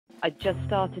I just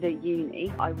started at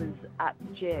uni. I was at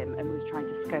the gym and was trying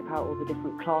to scope out all the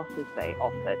different classes they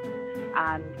offered.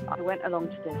 And I went along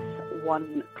to this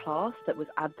one class that was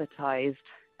advertised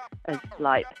as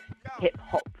like hip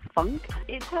hop funk.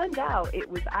 It turned out it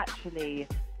was actually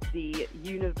the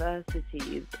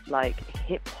university's like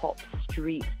hip hop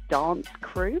street dance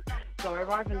crew. So I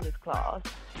arrived in this class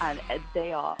and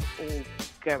they are all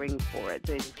going for it.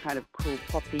 They just kind of cool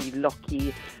poppy,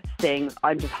 locky thing.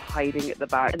 I'm just hiding at the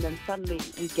back. And then suddenly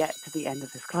we get to the end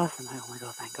of this class and I'm like, oh my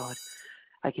God, thank God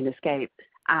I can escape.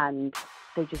 And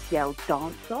they just yelled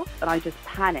dance off and I just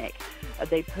panicked.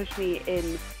 They pushed me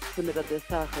in the middle of the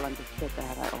circle and just stood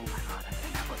there like, oh my God, I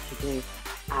don't know what to do.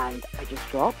 And I just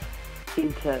dropped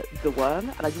into the worm,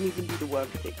 and I didn't even do the worm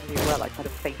particularly well. I kind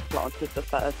of face planted the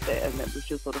first bit and it was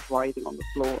just sort of writhing on the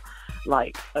floor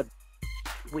like a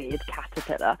weird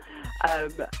caterpillar.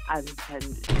 And then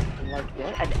like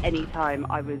it. And any time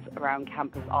I was around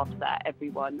campus after that,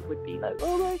 everyone would be like,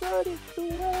 oh my God, it's the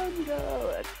worm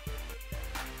girl.